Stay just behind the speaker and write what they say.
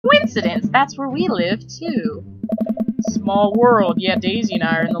Coincidence, that's where we live, too. Small world. Yeah, Daisy and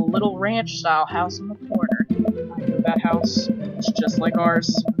I are in the little ranch-style house in the corner. I know that house. It's just like ours.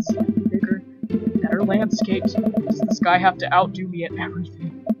 It's slightly bigger, better landscapes. Does this guy have to outdo me at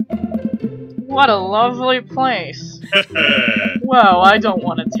everything? What a lovely place. Well, I don't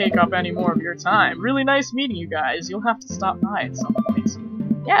want to take up any more of your time. Really nice meeting you guys. You'll have to stop by at some point.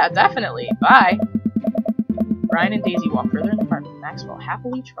 Yeah, definitely. Bye. Brian and Daisy walk further in the park, with Maxwell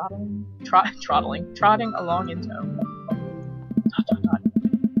happily trotting along in tow.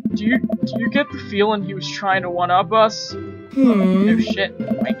 Do you get the feeling he was trying to one-up us? No shit,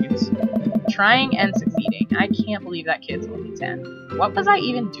 Wenkins. Trying and succeeding. I can't believe that kid's only 10. What was I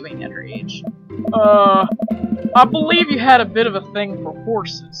even doing at her age? I believe you had a bit of a thing for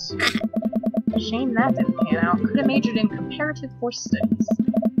horses. Shame that didn't pan out. Could have majored in comparative horse studies.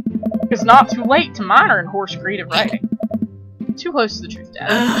 It's not too late to minor in horse creative writing. Too close to the truth,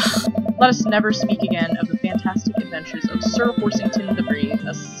 Dad. Let us never speak again of the fantastic adventures of Sir Horsington the Brave,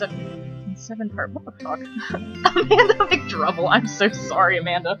 a seven-part. What the fuck? Amanda McDrubble. I'm so sorry,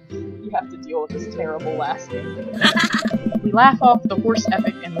 Amanda. You have to deal with this terrible last name. We laugh off the horse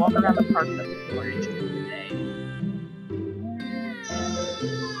epic and walk around the park looking forward to the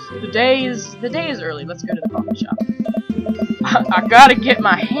day. The day is early. Let's go to the coffee shop. I gotta get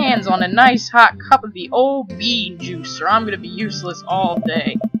my hands on a nice hot cup of the old bean juice, or I'm gonna be useless all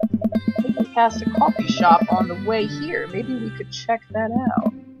day. We passed a coffee shop on the way here. Maybe we could check that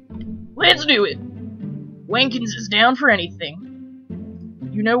out. Let's do it! Wenkins is down for anything.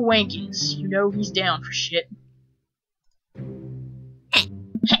 You know Wenkins. You know he's down for shit. We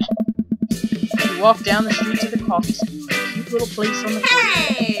walk down the street to the coffee school, a cute little place on the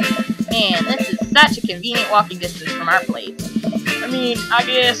corner. Man, this is such a convenient walking distance from our place. I mean, I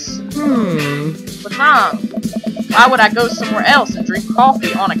guess... What's wrong? Why would I go somewhere else and drink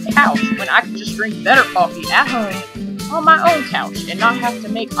coffee on a couch when I could just drink better coffee at home on my own couch and not have to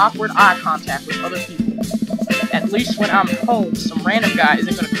make awkward eye contact with other people? At least when I'm home, some random guy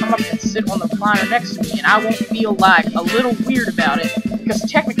isn't going to come up and sit on the recliner next to me and I won't feel like a little weird about it, because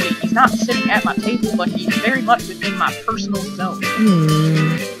technically he's not sitting at my table, but he's very much within my personal zone.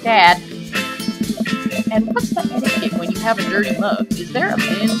 Dad. And what's the etiquette when you have a dirty mug? Is there a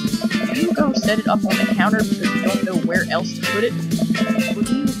bin? Do you go set it up on the counter because you don't know where else to put it? Or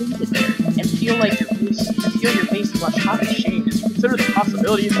do you leave it there and feel your face flush hot with shame as you consider the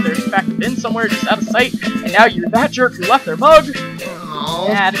possibility that there's in fact a bin somewhere just out of sight, and now you're that jerk who left their mug? Aww.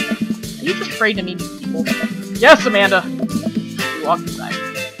 Dad, are you just afraid to meet new people? Yes, Amanda. We walk inside.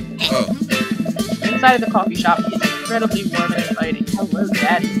 Inside of the coffee shop is incredibly warm and inviting. Hello,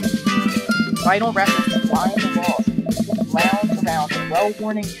 Daddy. Vital records line the walls, and lounge around the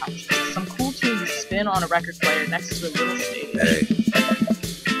well-worn couches. Some cool tunes spin on a record player next to a little stage. Hey.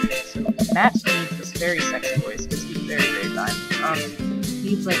 So Matt needs this very sexy voice because he's very, very fine.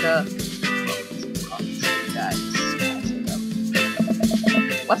 He's like a...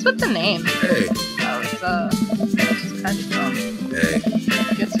 What's with the name? Hey. It's kind of dumb. Hey.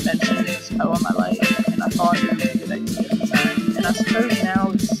 It gets mentioned in this poem I like, and I thought it was a good idea at the time. And I suppose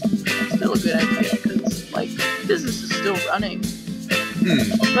now it's still a good idea, because, like, business is still running.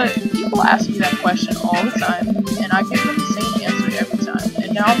 But people ask me that question all the time, and I give them the same answer every time.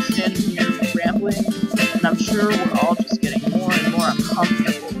 And now I'm standing here rambling, and I'm sure we're all just getting more and more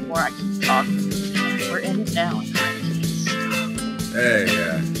uncomfortable the more I keep talking. We're in it now, and I can't stop. Hey,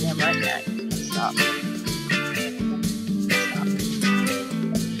 yeah. Damn right, Matt. You can't stop.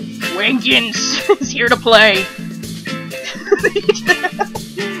 Wenkins is here to play!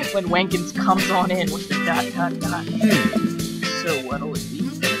 When Wenkins comes on in with the ... So what'll it be?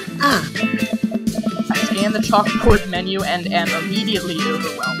 I scan the chalkboard menu and am immediately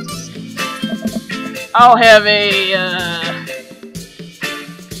overwhelmed. I'll have a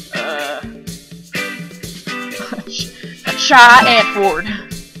chai Antwoord.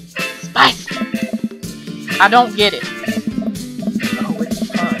 Spice! I don't get it. Oh, it's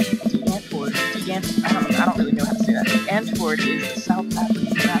Antwoord. I don't really know how to say that. Antwoord is the South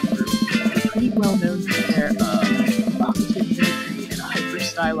African rap group. They're pretty well known for their evocative imagery and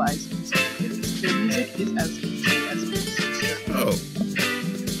hyper-stylized music videos. Their music is as catchy as music. Oh.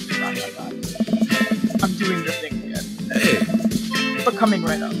 I'm doing the thing again. Hey. But coming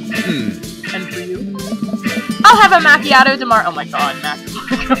right up. And for you? I'll have a macchiato tomorrow. Oh my god,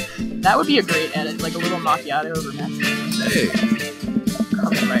 macchiato. That would be a great edit, like a little macchiato over macchiato. Hey.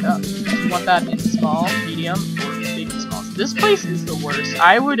 Coming right up. Do you want that in small, medium, or big and small? So this place is the worst.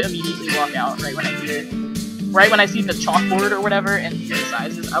 I would immediately walk out right when I hear it. Right when I see the chalkboard or whatever and hear the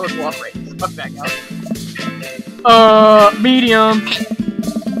sizes, I would walk right the fuck back out. Medium.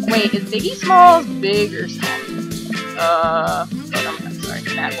 Wait, is Biggie Smalls big or small? I'm sorry,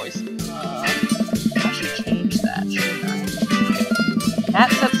 Matt voice. I should change that, shouldn't I?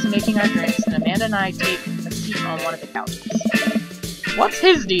 Matt sets to making our drinks, and Amanda and I take a seat on one of the couches. What's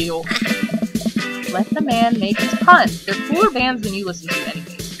his deal? Let the man make his puns. They're cooler bands than you listen to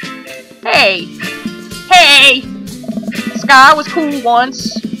anyways. Hey! Hey! Sky was cool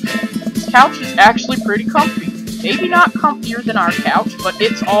once. This couch is actually pretty comfy. Maybe not comfier than our couch, but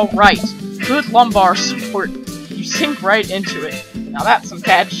it's alright. Good lumbar support. You sink right into it. Now that's some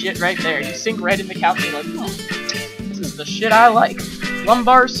bad shit right there. You sink right in the couch and you're like, this is the shit I like.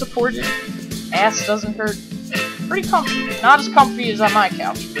 Lumbar supported. Ass doesn't hurt. Pretty comfy. Not as comfy as on my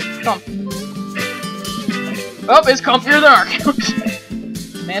couch, but comfy. Oh, it's comfier than our couch.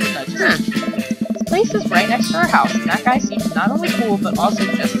 Amanda nudges. This place is right next to our house, and that guy seems not only cool, but also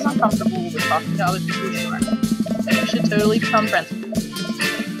just as uncomfortable with talking to other people as you are. We should totally become friends.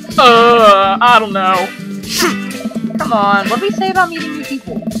 I don't know. Come on, what do we say about meeting new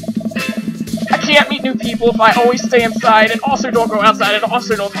people? I can't meet new people if I always stay inside, and also don't go outside, and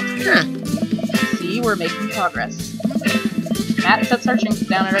also don't talk to people. See, we're making progress. Matt sets our drinks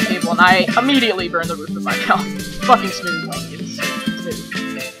down at our table, and I immediately burn the roof of my mouth. Fucking smooth, Wenkins.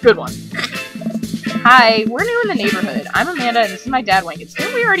 Smooth. Good one. Hi, we're new in the neighborhood. I'm Amanda, and this is my dad, Wenkins.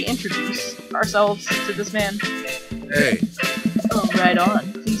 Didn't we already introduce ourselves to this man? Hey. Oh, right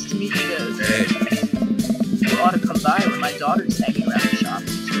on. Pleased to meet you guys. Hey. You ought to come by when my daughter's hanging around the shop.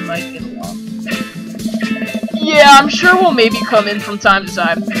 You might get along. Yeah, I'm sure we'll maybe come in from time to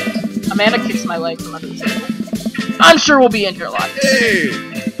time. Amanda kicks my leg from under the table. I'm sure we'll be in here a lot. Hey!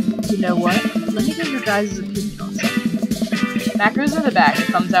 You know what? Let me get your guys' opinion on something. Matt goes in the back and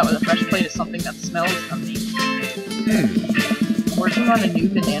comes out with a fresh plate of something that smells amazing. I'm working on a new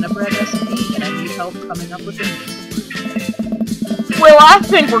banana bread recipe, and I need help coming up with a name. Well, I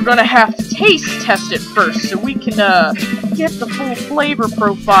think we're gonna have to taste test it first, so we can, get the full flavor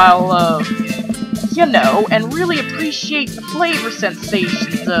profile of, you know, and really appreciate the flavor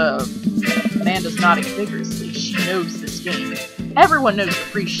sensations of... Amanda's nodding vigorously. She knows this game. Everyone knows the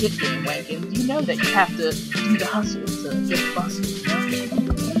free shit game, Wenkins. You know that you have to do the hustle to get the bustle, you know?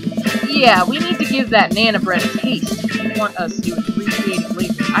 Yeah, we need to give that Nana bread a taste if you want us to appreciate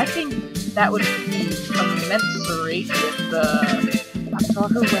flavors. I think that would be commensurate with, I've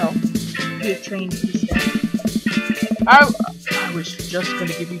taught her well. We have trained this day. I was just gonna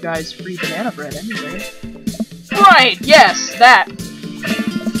give you guys free banana bread anyway. Right, yes, that!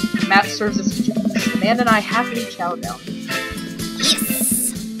 Matt serves us to chickens. Amanda and I happily chow down.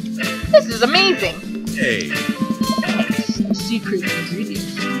 Yes! This is amazing! Hey! Thanks. The secret ingredient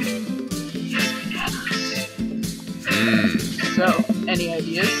is bananas. So, any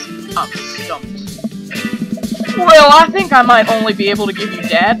ideas? I'm stumped. Well, I think I might only be able to give you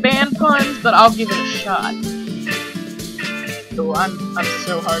dad band puns, but I'll give it a shot. So I'm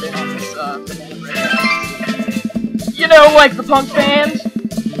so hard in on this banana bread. You know, like the punk band?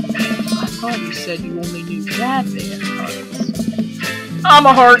 I thought you said you only knew dad band puns. I'm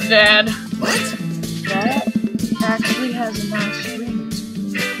a hard dad. What? That actually has a nice ring to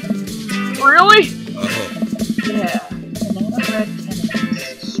it. Really? Yeah. Banana bread can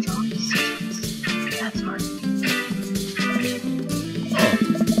make strong decisions. That's hard to do.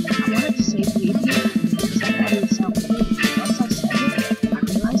 I wanted to say baby because I thought it would sound good. Once I said it, I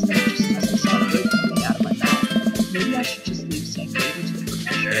realized that it just doesn't sound good coming out of my mouth. Maybe I should just leave saying baby to the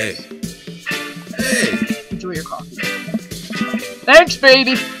professionals. Hey! Enjoy your coffee. Thanks,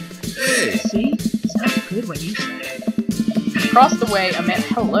 baby! Hey! See? It sounds good when you say it. Across the way, a man—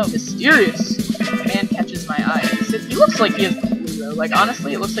 hello, mysterious! A man catches my eye. He looks like he has the flu, though. Like,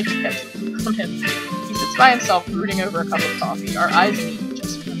 honestly, it looks like he catches the flu from him. He sits by himself, brooding over a cup of coffee. Our eyes meet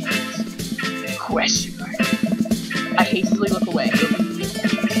just for a moment. Question mark. I hastily look away, hoping to be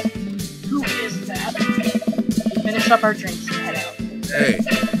impetuous. Who is that? We finish up our drinks and head out. Hey!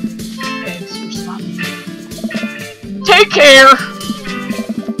 Thanks for stopping. Take care!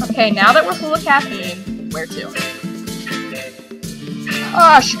 Okay, now that we're full of caffeine, where to? Oh,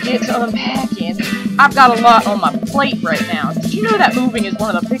 I should get to unpacking. I've got a lot on my plate right now. Did you know that moving is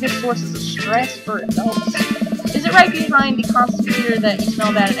one of the biggest sources of stress for adults? Is it right behind the constant fear that you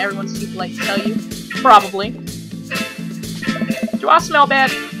smell bad and everyone's too polite to tell you? Probably. Do I smell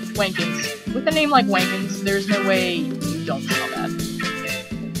bad? Wenkins. With a name like Wenkins, there's no way you don't smell bad.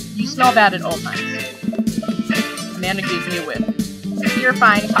 You smell bad at all times. Amanda gives me a whip. You're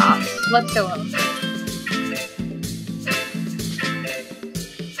fine, Pops. Let's go home.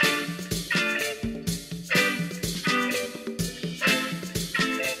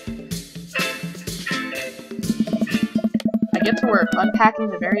 I get to work unpacking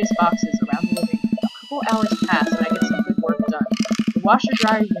the various boxes around the living room. A couple hours pass and I get some good work done. The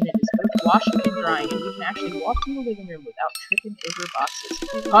washer-dryer unit is both washing and drying, and we can actually walk in the living room without tripping over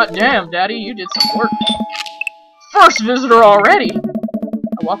boxes. Hot damn, Daddy, you did some work. First visitor already!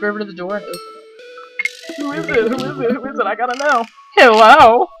 I walk over to the door and open it. Who is it? Who is it? Who is it? I gotta know.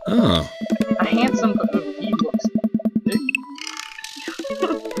 Hello! Oh. A handsome... he looks big.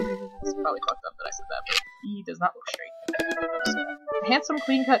 It's probably fucked up that I said that, but he does not look straight. A handsome,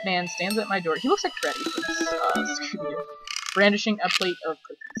 clean-cut man stands at my door. He looks like Freddy from Scooby-Doo, brandishing a plate of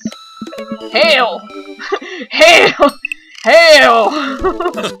cookies. Hail! Hail! Hail!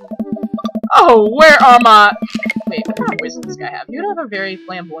 Oh, where are my... Wait, what kind of voice does this guy have? He would have a very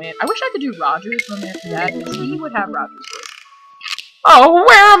flamboyant... I wish I could do Roger's romantic dad, because he would have Roger's voice. Oh,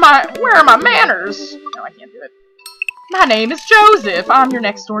 where are my manners? No, I can't do it. My name is Joseph. I'm your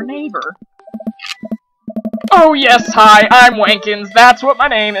next-door neighbor. Oh, yes, hi, I'm Wenkins. That's what my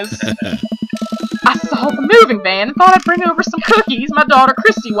name is. I saw the moving van and thought I'd bring over some cookies. My daughter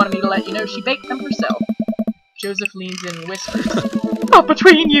Christy wanted me to let you know she baked them herself. Joseph leans in and whispers, "Oh,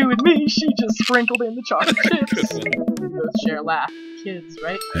 between you and me, she just sprinkled in the chocolate chips." We both share a laugh. Kids,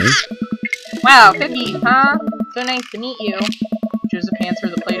 right? Wow, cookies, huh? So nice to meet you. Joseph hands her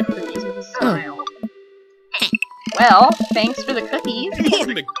the plate of cookies with a smile. Well, thanks for the cookies. Oh,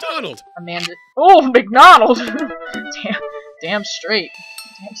 McDonald! Amanda. Oh, McDonald! Damn straight.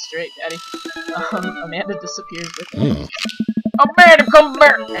 Damn straight, Daddy. Amanda disappears with him. Amanda, come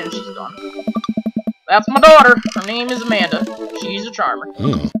back! And she's gone. That's my daughter. Her name is Amanda. She's a charmer.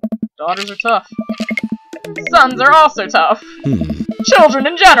 Daughters are tough. Sons are also tough. Children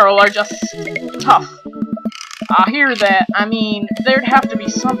in general are just tough. I hear that. I mean, there'd have to be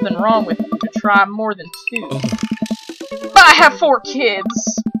something wrong with you to try more than 2. But I have 4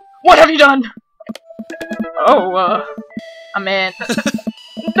 kids. What have you done? Oh, I meant...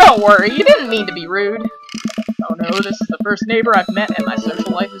 Don't worry, you didn't mean to be rude. Oh no, this is the first neighbor I've met and my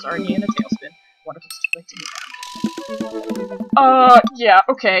social life is already in a tailspin. What if it's too late to get down? Yeah,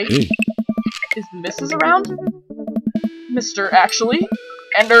 okay. Is Mrs. around? Mr. actually?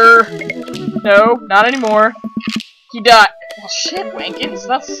 Ender... No, not anymore. He died. Well, shit, Wenkins,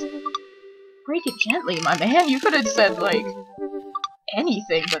 that's... Break it gently, my man. You could have said, like,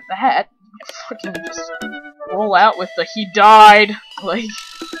 anything but that. Fucking just roll out with the he died, like...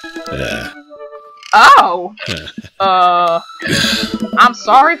 Oh! I'm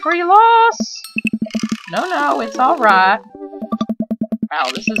sorry for your loss! No, it's alright. Wow,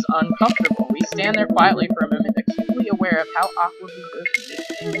 this is uncomfortable. We stand there quietly for a moment, acutely aware of how awkward we both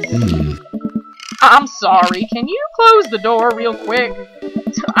did things. I'm sorry, can you close the door real quick?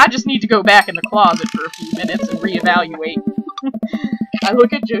 I just need to go back in the closet for a few minutes and reevaluate. I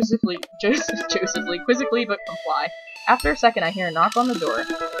look at Josephly quizzically but comply. After a second, I hear a knock on the door.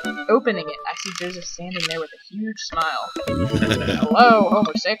 Opening it, I see Joseph standing there with a huge smile. Hello,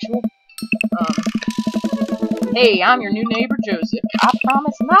 homosexual. Hey, I'm your new neighbor, Joseph. I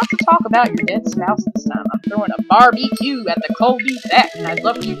promise not to talk about your dead spouse this time. I'm throwing a barbecue at the Cold Beef Shack, and I'd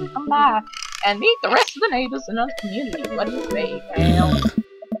love for you to come by and meet the rest of the neighbors in our community. What do you say, pal?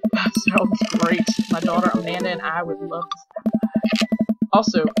 That sounds great. My daughter Amanda and I would love to stop by.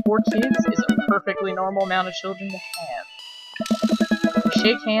 Also, 4 kids is a perfectly normal amount of children to have. We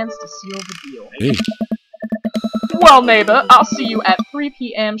shake hands to seal the deal. Well, neighbor, I'll see you at 3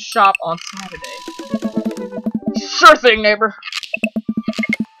 p.m. shop on Saturday. Sure thing, neighbor.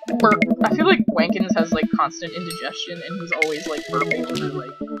 I feel like Wenkins has, like, constant indigestion, and he's always, like, burping or,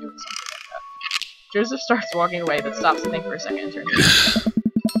 like, doing something like that. Joseph starts walking away, but stops to think for a second and turns around.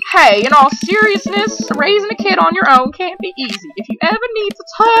 Hey, in all seriousness, raising a kid on your own can't be easy. If you ever need to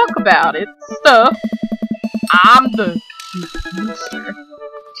talk about it, stuff, I'm the producer.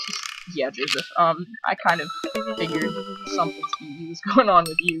 Yeah, Joseph, I kind of figured something was going on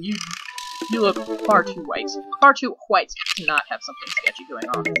with you. You look far too white to not have something sketchy going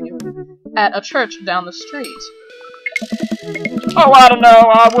on with you. At a church down the street. Oh, I don't know,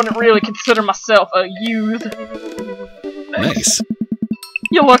 I wouldn't really consider myself a youth. Nice.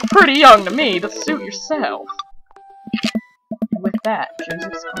 You look pretty young to me, but suit yourself. And with that,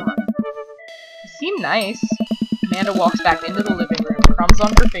 Joseph's gone. You seem nice. Amanda walks back into the living room, crumbs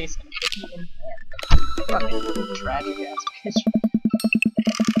on her face, and cookie in hand. Fucking tragic-ass bitch.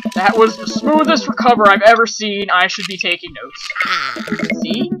 That was the smoothest recover I've ever seen. I should be taking notes.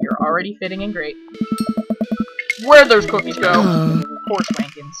 See? You're already fitting in great. Where'd those cookies go? Of course,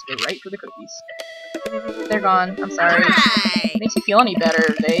 Wenkins. Go right for the cookies. They're gone. I'm sorry. Makes you feel any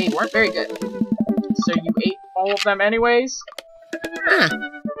better. They weren't very good. So you ate all of them anyways?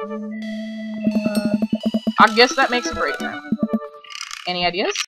 I guess that makes a break time. Any ideas?